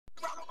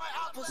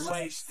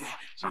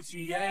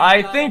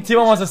I think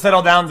T1 wants to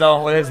settle down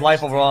though with his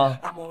life overall.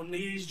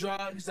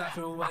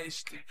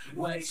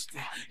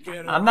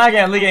 I'm not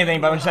gonna leak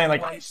anything, but I'm just saying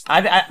like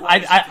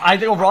I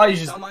think overall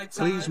he's just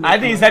I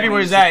think he's happy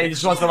where he's at. He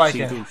just wants to like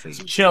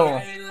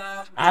chill.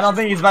 I don't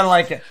think he's about to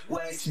like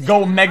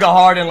go mega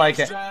hard and like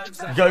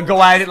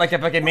go at it like a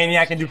fucking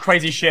maniac and do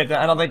crazy shit.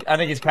 I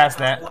think he's past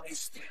that.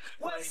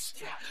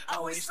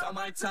 It's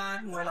not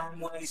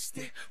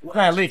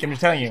a leak, I'm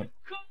just telling you.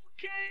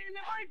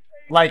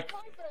 Like,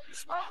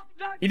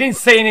 he didn't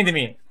say anything to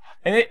me.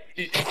 And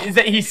is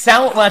that he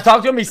when I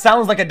talk to him, he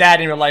sounds like a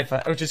dad in real life,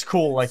 which is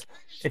cool. Like,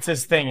 it's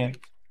his thing.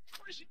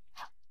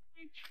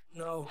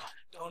 You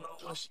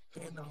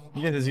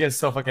guys are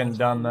so fucking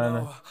dumb,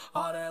 man.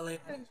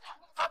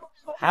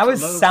 How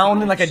is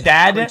sounding like a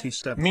dad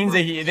means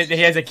that he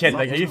has a kid?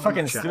 Like, are you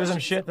fucking stupid or some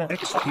shit?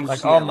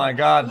 Like, oh my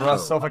god, bro,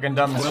 so fucking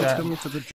dumb, this shit.